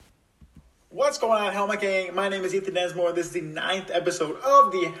What's going on, Helmet Gang? My name is Ethan Desmore. This is the 9th episode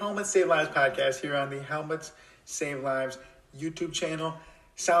of the Helmets Save Lives podcast here on the Helmets Save Lives YouTube channel,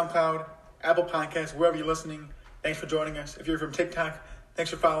 SoundCloud, Apple Podcasts, wherever you're listening. Thanks for joining us. If you're from TikTok, thanks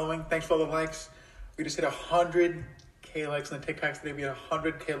for following. Thanks for all the likes. We just hit 100K likes on the TikToks today. We had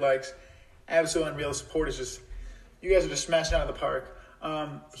 100K likes. Absolutely unreal. Support is just, you guys are just smashing out of the park. A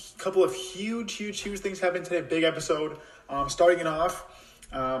couple of huge things happening today. Big episode. Starting it off,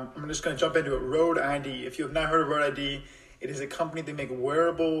 I'm just going to jump into it. Road ID. If you have not heard of Road ID, it is a company that make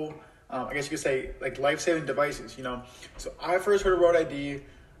wearable, I guess you could say, like life-saving devices, you know. So I first heard of Road ID.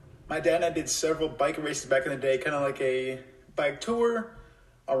 My dad and I did several bike races back in the day, kind of like a bike tour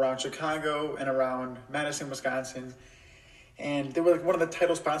around Chicago and around Madison, Wisconsin. And they were like one of the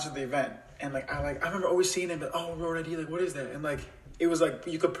title sponsors of the event. And I remember always seeing it, but Road ID, like what is that? And it was like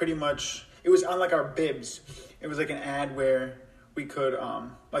you could pretty much, it was on like our bibs. It was like an ad where we could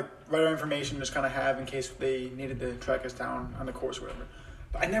write our information, just kind of have in case they needed to track us down on the course or whatever.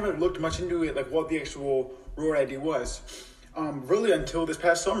 But I never looked much into it, like what the actual Road ID was. Really until this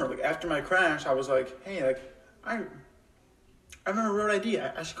past summer, like after my crash, I was like, hey, like I remember Road ID.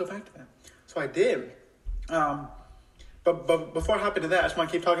 I should go back to that. So I did. But before I hop into that, I just want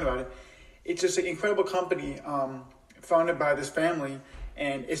to keep talking about it. It's just an incredible company founded by this family,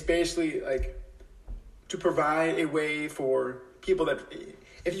 and it's basically like to provide a way for people that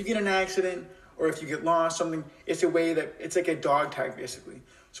if you get in an accident or if you get lost, something, it's a way that it's like a dog tag basically.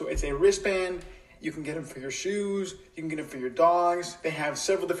 So it's a wristband. You can get them for your shoes. You can get them for your dogs. They have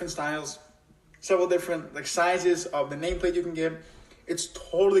several different styles, several different like sizes of the nameplate you can get. It's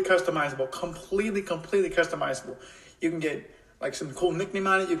totally customizable, completely customizable. You can get like some cool nickname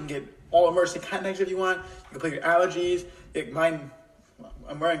on it. You can get all emergency contacts if you want. You can play your allergies. Mine,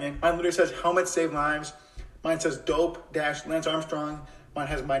 I'm wearing it. Mine literally says Helmets Save Lives. Mine says Dope-Lance Armstrong. Mine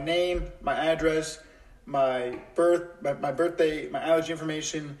has my name, my address, my birthday, my allergy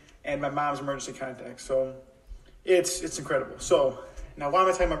information, and my mom's emergency contact. So it's incredible. So now why am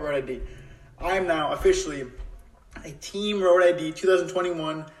I talking about Road ID? I am now officially a Team Road ID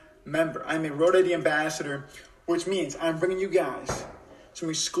 2021 member. I'm a Road ID ambassador, which means I'm bringing you guys some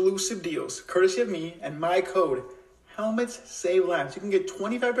exclusive deals, courtesy of me and my code, Helmets Save Lives. You can get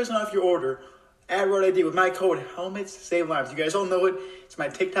 25% off your order at Road ID with my code, Helmets Save Lives. You guys all know it. It's my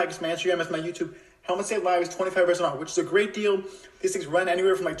TikTok, it's my Instagram, it's my YouTube. Helmets Save Lives, 25% off, which is a great deal. These things run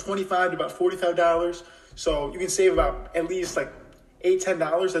anywhere from like $25 to about $45. So you can save about at least like $8,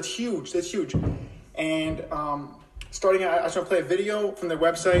 $10. That's huge. And starting out, I just want to play a video from their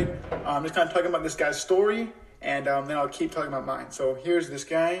website. I'm just kind of talking about this guy's story, and then I'll keep talking about mine. So here's this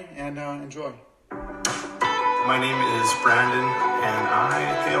guy, and enjoy. My name is Brandon, and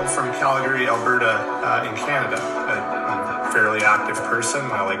I hail from Calgary, Alberta, in Canada. I'm a fairly active person.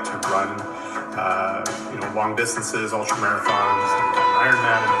 I like to run, long distances, ultra marathons, and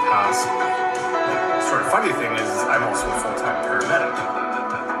Ironman in the past. The sort of funny thing is, I'm also a full-time paramedic.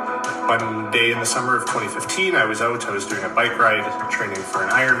 One day in the summer of 2015, I was doing a bike ride, training for an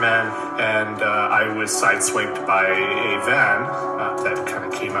Ironman, and I was sideswiped by a van that kind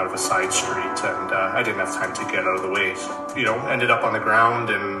of came out of a side street, and I didn't have time to get out of the way. Ended up on the ground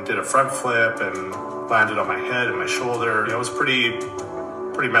and did a front flip and landed on my head and my shoulder. It was pretty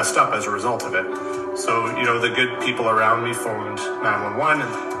messed up as a result of it. So, the good people around me phoned 911.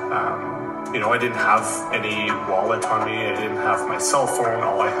 I didn't have any wallet on me. I didn't have my cell phone.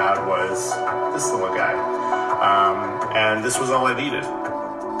 All I had was this little guy. And this was all I needed.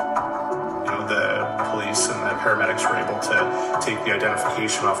 The police and the paramedics were able to take the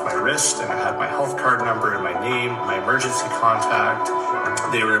identification off my wrist, and I had my health card number and my name, my emergency contact.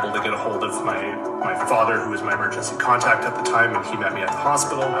 They were able to get a hold of my father, who was my emergency contact at the time, and he met me at the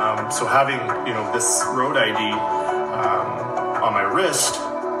hospital. So having, this Road ID on my wrist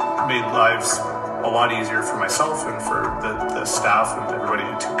made lives a lot easier for myself and for the staff and everybody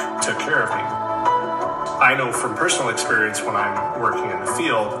who took care of me. I know from personal experience when I'm working in the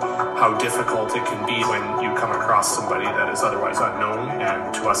field how difficult it can be when you come across somebody that is otherwise unknown,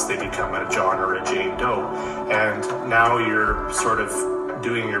 and to us they become a John or a Jane Doe. And now you're sort of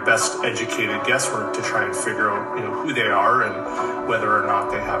doing your best educated guesswork to try and figure out who they are and whether or not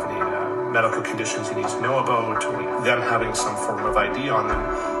they have any medical conditions you need to know about, or them having some form of ID on them.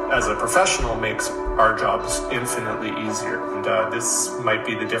 As a professional makes our jobs infinitely easier. And this might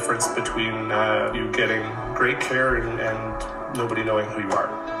be the difference between you getting great care and nobody knowing who you are.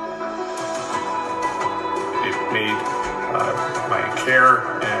 It made my care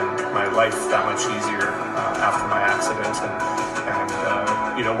and my life that much easier after my accident.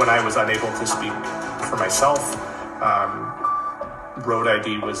 And when I was unable to speak for myself, Road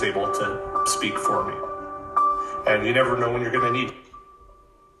ID was able to speak for me. And you never know when you're going to need it.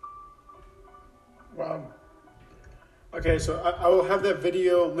 Wow. Okay, so I will have that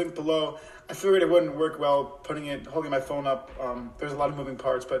video linked below. I figured it wouldn't work well holding my phone up. There's a lot of moving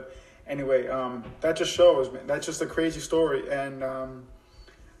parts, but anyway, that just shows, man. That's just a crazy story, and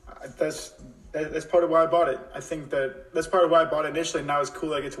that's part of why I bought it. I think that's part of why I bought it initially. Now it's cool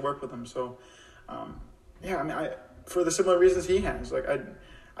that I get to work with him. So, yeah, I mean, for the similar reasons he has. Like,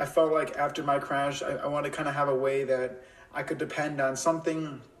 I felt like after my crash, I wanted to kind of have a way that I could depend on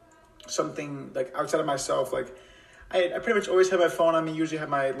something like outside of myself. Like, I pretty much always have my phone on me, usually have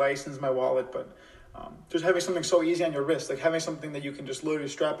my license, my wallet, but just having something so easy on your wrist, like having something that you can just literally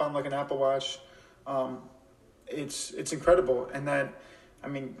strap on like an Apple Watch, it's incredible. And that, I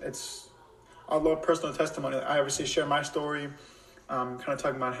mean, I love personal testimony. I obviously share my story, kind of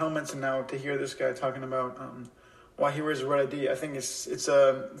talking about helmets, and now to hear this guy talking about why he wears a Road ID, I think it's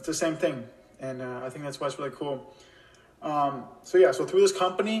the same thing, and I think that's why it's really cool. So through this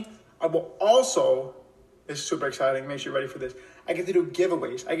company, I will also, this is super exciting, make sure you're ready for this, I get to do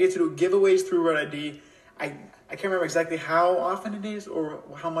giveaways. I get to do giveaways through Road ID. I can't remember exactly how often it is or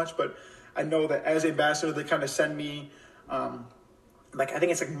how much, but I know that as ambassador, they kind of send me, I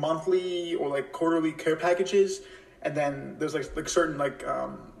think it's like monthly or like quarterly care packages. And then there's like certain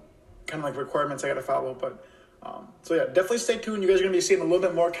kind of like requirements I got to follow. But definitely stay tuned. You guys are going to be seeing a little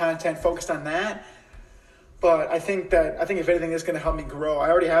bit more content focused on that. But I think if anything, it's going to help me grow. I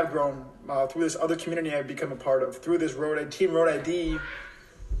already have grown through this other community I've become a part of. Through this Team Road ID,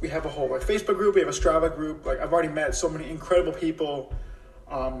 we have a whole Facebook group. We have a Strava group. Like, I've already met so many incredible people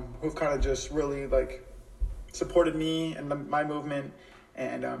who've kind of just really supported me and my movement.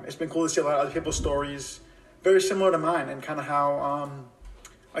 And it's been cool to see a lot of other people's stories very similar to mine, and kind of how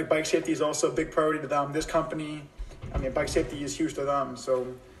bike safety is also a big priority to them. This company, bike safety is huge to them. So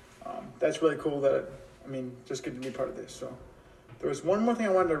that's really cool that, just good to be part of this. So there was one more thing I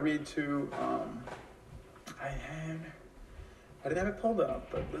wanted to read to. I didn't have it pulled up,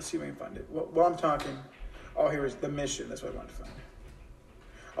 but let's see if we can find it. While I'm talking, here is the mission. That's what I wanted to find.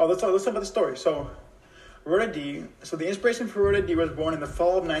 Let's talk about the story. So Road ID. So the inspiration for Road ID was born in the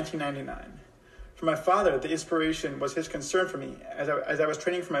fall of 1999. For my father, the inspiration was his concern for me as I was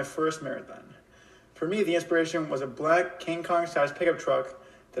training for my first marathon. For me, the inspiration was a black King Kong-sized pickup truck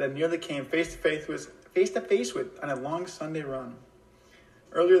that I nearly came face to face with on a long Sunday run.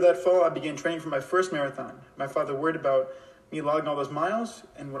 Earlier that fall, I began training for my first marathon. My father worried about me logging all those miles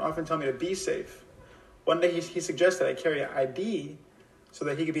and would often tell me to be safe. One day, he suggested I carry an ID so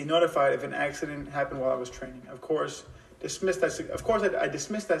that he could be notified if an accident happened while I was training. I dismissed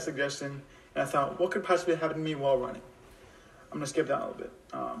that suggestion, and I thought, what could possibly happen to me while running? I'm going to skip down a little bit.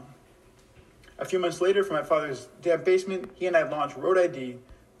 A few months later, from my father's damp basement, he and I launched Road ID.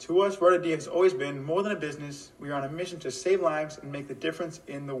 To us, Road ID has always been more than a business. We are on a mission to save lives and make the difference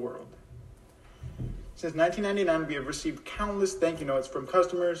in the world. Since 1999, we have received countless thank you notes from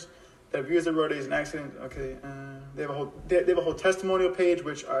customers that have used the Road ID as an accident. Okay, they have a whole testimonial page,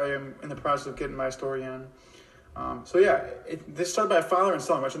 which I am in the process of getting my story on. This started by a father and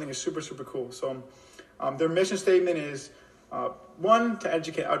son, which I think is super, super cool. So their mission statement is, 1, to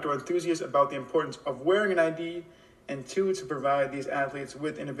educate outdoor enthusiasts about the importance of wearing an ID, and 2, to provide these athletes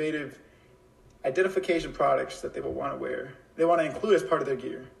with innovative identification products that they will want to wear. They want to include as part of their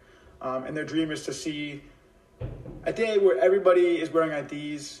gear. And their dream is to see a day where everybody is wearing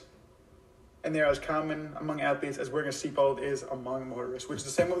IDs, and they're as common among athletes as wearing a seatbelt is among motorists, which is the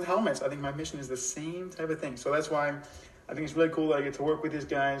same with helmets. I think my mission is the same type of thing. So that's why I think it's really cool that I get to work with these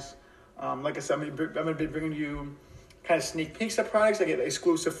guys. Like I said, I'm going to be bringing you kind of sneak peeks at products. I get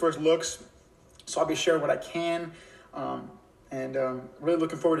exclusive first looks. So I'll be sharing what I can. Really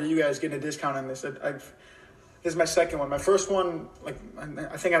looking forward to you guys getting a discount on this. This is my second one. My first one,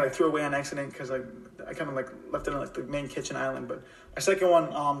 I think I threw away on accident because I kind of left it on the main kitchen island. But my second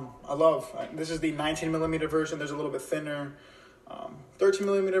one, I love. This is the 19 millimeter version. There's a little bit thinner, 13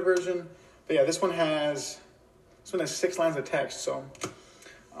 millimeter version. But yeah, this one has 6 lines of text. So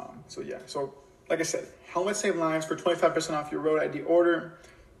like I said, helmets save lives for 25% off your Road ID order.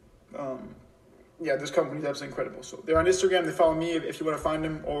 This company is absolutely incredible. So they're on Instagram. They follow me if you want to find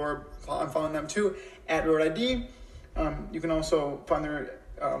them, or I'm following them too at Road ID. You can also find their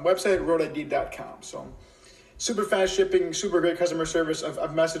website, roadid.com. So super fast shipping, super great customer service.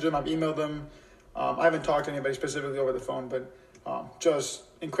 I've messaged them, I've emailed them. I haven't talked to anybody specifically over the phone, but just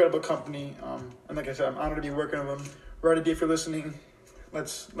incredible company. And like I said, I'm honored to be working with them. Road ID, if you're listening,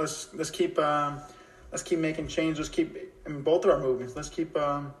 let's keep making change. Let's keep in both of our movements. Let's keep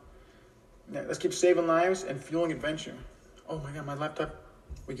saving lives and fueling adventure. Oh my God, my laptop.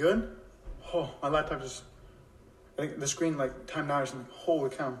 We good? Oh, my laptop just. I think the screen like timed out or something. Holy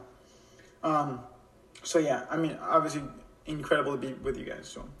cow. So yeah, I mean, obviously incredible to be with you guys.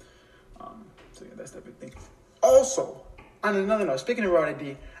 So yeah, that's that big thing. Also, on another note, speaking of Road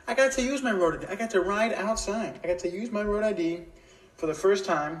ID, I got to use my Road ID. I got to ride outside. I got to use my Road ID for the first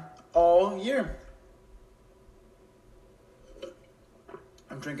time all year.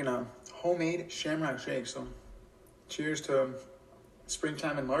 I'm drinking a homemade Shamrock Shake. So cheers to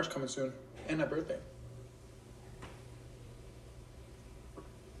springtime in March coming soon and my birthday.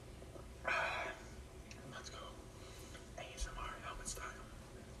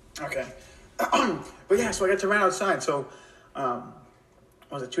 Okay. But yeah, so I got to run outside. So, what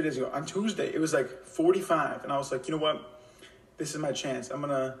was it, 2 days ago? On Tuesday, it was like 45. And I was like, you know what? This is my chance. I'm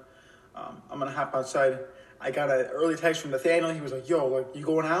gonna hop outside. I got an early text from Nathaniel. He was like, yo, like, you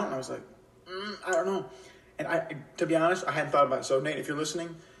going out? And I was like, I don't know. And to be honest, I hadn't thought about it. So Nate, if you're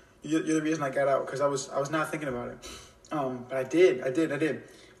listening, you're the reason I got out, because I was not thinking about it. But I did. I did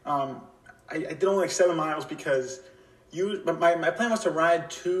only like 7 miles because but my plan was to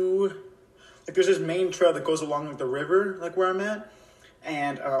ride to, like, there's this main trail that goes along with the river, like where I'm at,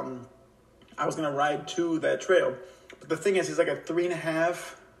 and I was gonna ride to that trail. But the thing is, it's like a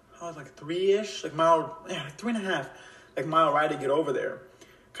 3.5, like 3-ish, like mile, yeah, like 3.5, like mile ride to get over there.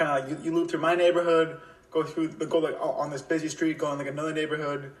 Kind of like you loop through my neighborhood, go like on this busy street, go in like another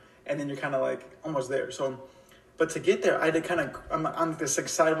neighborhood, and then you're kind of like almost there. So, but to get there, I did I'm on this like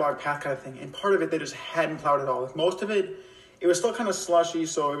sidewalk path kind of thing, and part of it they just hadn't plowed at all. Like most of it was still kind of slushy,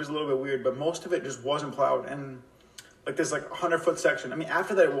 so it was a little bit weird. But most of it just wasn't plowed, and like there's like 100-foot section. I mean,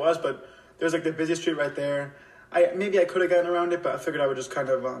 after that it was, but there's like the busy street right there. Maybe I could have gotten around it, but I figured I would just kind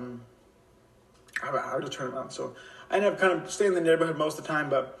of I would just turn around. So I ended up kind of staying in the neighborhood most of the time.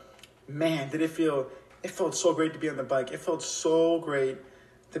 But man, did it felt so great to be on the bike. It felt so great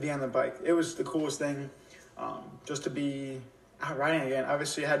to be on the bike. It was the coolest thing. Just to be out riding again.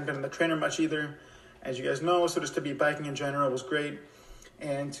 Obviously, I hadn't been on the trainer much either, as you guys know, so just to be biking in general was great.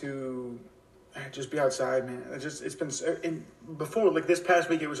 And to just be outside, man. It's been, before, like this past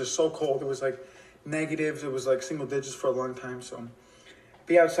week, it was just so cold. It was like negatives. It was like single digits for a long time. So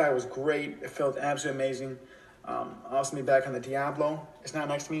be outside was great. It felt absolutely amazing. I'll also be back on the Diablo. It's not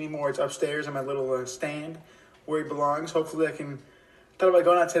next to me anymore. It's upstairs on my little stand where it belongs. Hopefully I thought about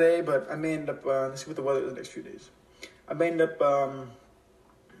going out today, but I may end up, let's see what the weather is the next few days. I may end up,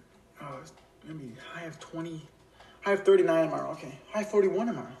 maybe high of 39 tomorrow. Okay, high 41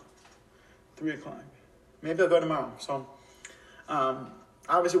 tomorrow. 3 o'clock. Maybe I'll go tomorrow. So,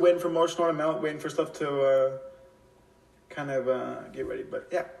 obviously waiting for more snow to melt, waiting for stuff to kind of get ready. But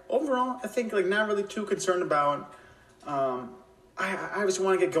yeah, overall, I think like not really too concerned about. I obviously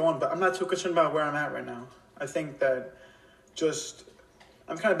want to get going, but I'm not too concerned about where I'm at right now. I think that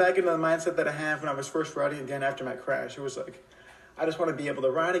I'm kind of back into the mindset that I had when I was first riding again after my crash. It was like, I just want to be able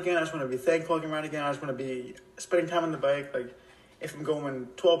to ride again. I just want to be thankful I can ride again. I just want to be spending time on the bike. Like, if I'm going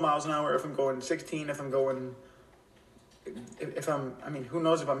 12 miles an hour, if I'm going 16, I mean, who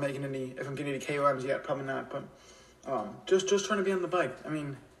knows if I'm getting any KOMs yet? Probably not. But just trying to be on the bike. I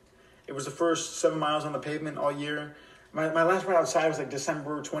mean, it was the first 7 miles on the pavement all year. My last ride outside was like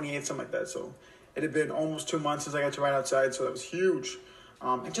December 28th, something like that. So it had been almost 2 months since I got to ride outside. So that was huge.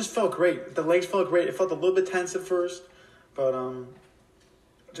 It just felt great. The legs felt great. It felt a little bit tense at first, but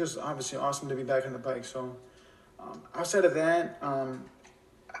just obviously awesome to be back on the bike. So outside of that, I'm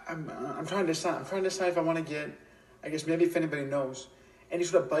trying to decide. I'm trying to decide if I want to get, I guess maybe if anybody knows, any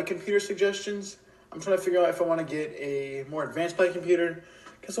sort of bike computer suggestions. I'm trying to figure out if I want to get a more advanced bike computer,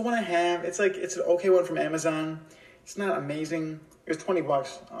 because the one I have, it's an okay one from Amazon. It's not amazing. It was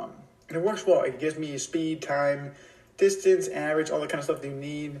 $20, and it works well. It gives me speed, time, distance, average, all the kind of stuff that you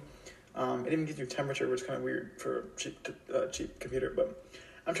need. It even gives you temperature, which is kind of weird for a cheap computer. But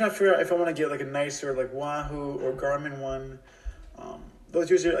I'm trying to figure out if I want to get like a nicer like Wahoo or Garmin one. Those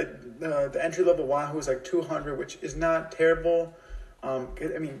usually like the entry level Wahoo is like $200, which is not terrible. I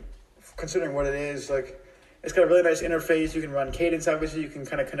mean, considering what it is, like it's got a really nice interface. You can run Cadence, obviously. You can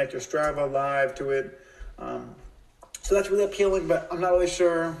kind of connect your Strava live to it. So that's really appealing. But I'm not really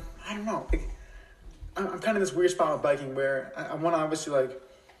sure. I don't know. Like, I'm kind of in this weird spot with biking where I want to obviously like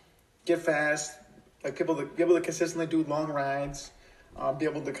get fast, like be able to consistently do long rides, be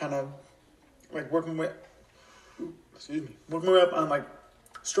able to kind of like work my way up on like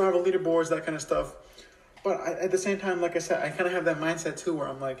Strava leaderboards, that kind of stuff. But at the same time, like I said, I kind of have that mindset too, where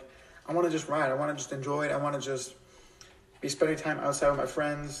I'm like, I want to just ride, I want to just enjoy it, I want to just be spending time outside with my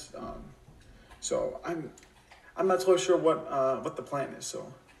friends. So I'm not totally sure what the plan is.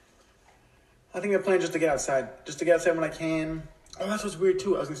 So I think the plan is just to get outside. Just to get outside when I can. Oh, that's what's weird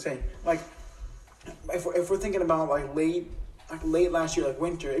too. I was going to say, like, if we're thinking about like late last year, like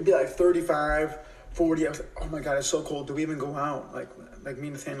winter, it'd be like 35, 40. I was like, oh my God, it's so cold. Do we even go out? Like me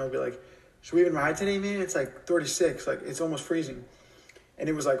and Nathaniel would be like, should we even ride today, man? It's like 36. Like, it's almost freezing. And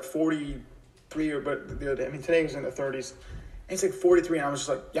it was like 43, but the other day, I mean, today was in the 30s. And it's like 43, and I was just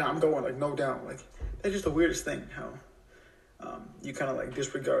like, yeah, I'm going, like, no doubt. Like, that's just the weirdest thing, how you kind of, like,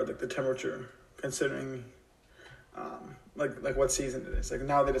 disregard, like, the temperature, considering, like what season it is. Like,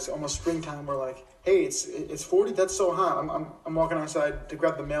 now that it's almost springtime, we're like, hey, it's 40, that's so hot. I'm walking outside to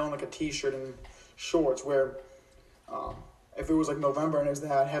grab the mail in, like, a T-shirt and shorts, where if it was, like, November and it was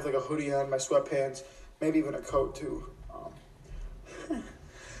that, I'd have, like, a hoodie on, my sweatpants, maybe even a coat, too.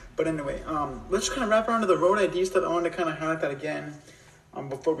 But anyway, let's kind of wrap around to the road ID stuff. I wanted to kind of highlight that again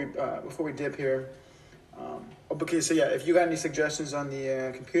before we dip here. Okay, so yeah, if you got any suggestions on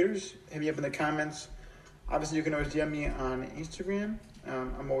the computers, hit me up in the comments. Obviously, you can always DM me on Instagram.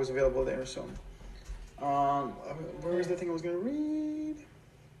 I'm always available there. So, where was the thing I was going to read?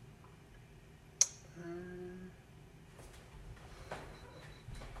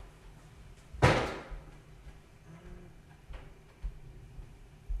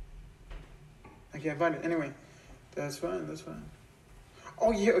 I can't find it. Anyway, that's fine.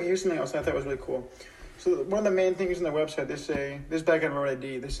 Oh, yeah, okay, here's something else I thought was really cool. So one of the main things on their website, they say, this back on Road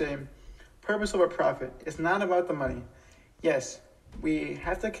ID, they say, purpose over profit. It's not about the money. Yes, we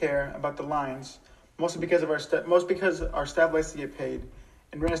have to care about the lines, mostly because our staff likes to get paid,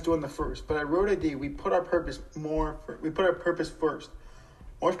 and Ren's doing the first. But at Road ID, we put our purpose first.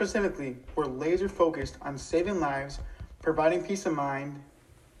 More specifically, we're laser focused on saving lives, providing peace of mind,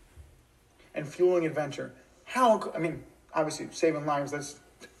 and fueling adventure. Obviously, saving lives,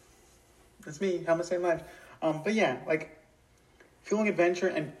 that's me, how am I saving lives? But yeah, like, fueling adventure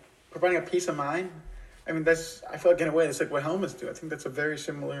and providing a peace of mind, I feel like in a way, that's like what helmets do. I think that's a very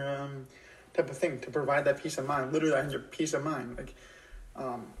similar type of thing, to provide that peace of mind, literally on your peace of mind. Like,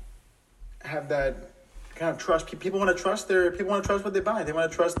 have that kind of trust. People want to trust what they buy. They want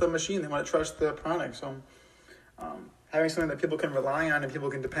to trust the machine. They want to trust the product. So, having something that people can rely on and people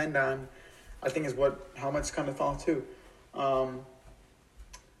can depend on, I think is what helmets kind of fall to.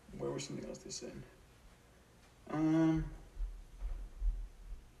 Where was something else they said?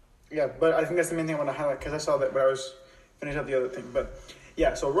 Yeah, but I think that's the main thing I want to highlight, because I saw that when I was finishing up the other thing. But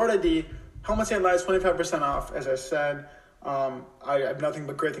yeah, so Road ID, helmets and lights, 25% off, as I said. I have nothing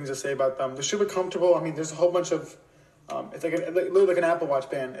but great things to say about them. They're super comfortable. I mean, there's a whole bunch of, it's like literally like an Apple Watch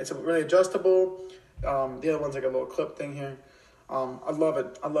band. It's really adjustable. The other one's like a little clip thing here. I love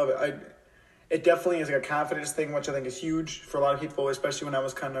it. It definitely is like a confidence thing, which I think is huge for a lot of people, especially when I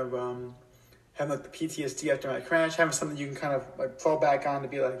was kind of having like the PTSD after my crash, having something you can kind of like fall back on to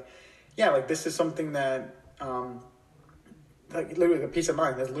be like, yeah, like this is something that, like literally the peace of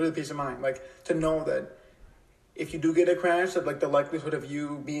mind. That's literally peace of mind. Like, to know that if you do get a crash, that like the likelihood of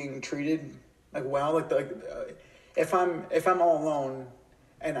you being treated like well, if I'm all alone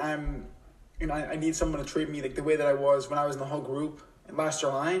and I need someone to treat me like the way that I was when I was in the whole group last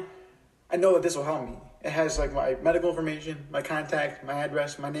July, I know that this will help me. It has like my medical information, my contact, my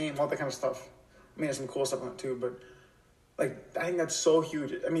address, my name, all that kind of stuff. I mean, there's some cool stuff on it too, but like, I think that's so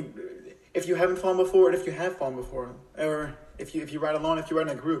huge. I mean, if you haven't fallen before, and if you have fallen before, or if you ride alone, if you ride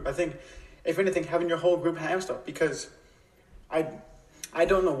in a group, I think, if anything, having your whole group have stuff, because I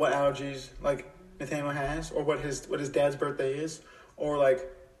don't know what allergies like Nathaniel has, or what his dad's birthday is, or like,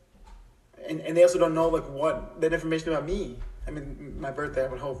 and they also don't know like what that information about me. I mean, my birthday, I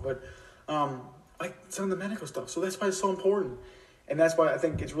would hope, but like some of the medical stuff. So that's why it's so important, and that's why I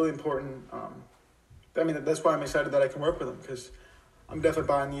think it's really important. That's why I'm excited that I can work with them, because I'm definitely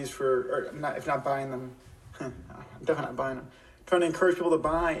buying these if not buying them, I'm definitely not buying them. Trying to encourage people to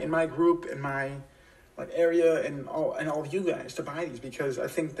buy in my group, in my like area, and all of you guys to buy these, because I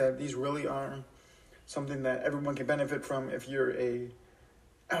think that these really are something that everyone can benefit from. If you're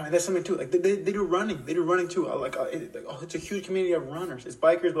that's something too. Like they do running. They do running too. It's a huge community of runners. It's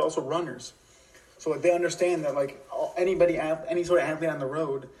bikers, but also runners. So like they understand that like any sort of athlete on the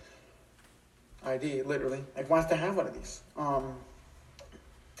road, ID literally like wants to have one of these.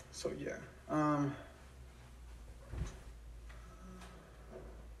 So yeah.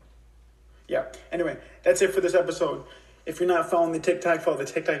 Yeah. Anyway, that's it for this episode. If you're not following the TikTok, follow the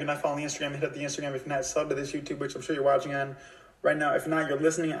TikTok. If you're not following the Instagram, hit up the Instagram. If you're not, sub to this YouTube, which I'm sure you're watching on right now. If not, you're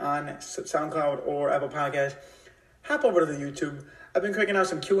listening on SoundCloud or Apple Podcasts, hop over to the YouTube. I've been cranking out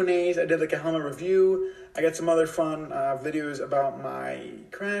some Q&As. I did like a helmet review. I got some other fun videos about my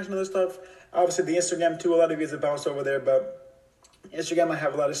crash and other stuff. Obviously, the Instagram too. A lot of you guys have bounced over there, but Instagram, I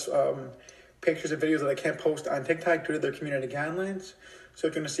have a lot of pictures and videos that I can't post on TikTok due to their community guidelines. So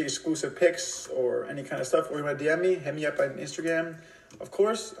if you want to see exclusive pics or any kind of stuff, or you want to DM me, hit me up on Instagram, of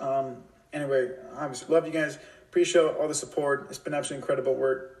course. Anyway, I just love you guys. Appreciate all the support. It's been absolutely incredible.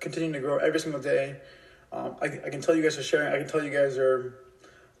 We're continuing to grow every single day. I can tell you guys are sharing. I can tell you guys are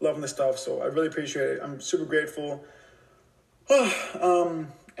loving the stuff. So I really appreciate it. I'm super grateful.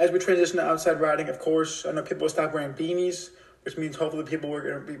 As we transition to outside riding, of course, I know people will stop wearing beanies, which means hopefully people are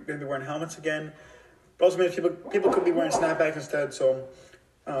going to be wearing helmets again. But also means people could be wearing snapbacks instead. So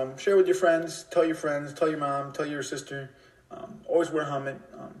share with your friends, tell your mom, tell your sister. Always wear a helmet.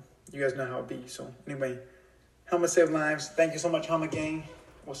 You guys know how it be. So anyway, helmets save lives. Thank you so much, Helmet Gang.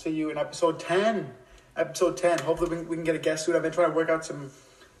 We'll see you in episode 10. Episode 10. Hopefully we can get a guest soon. I've been trying to work out some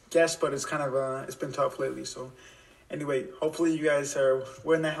guests, but it's kind of it's been tough lately. So anyway, hopefully you guys are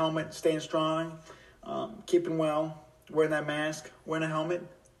wearing that helmet, staying strong, keeping well, wearing that mask, wearing a helmet,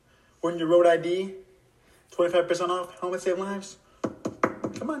 wearing your road ID, 25% off. Helmet save lives.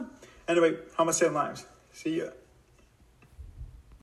 Come on. Anyway, helmet save lives. See ya.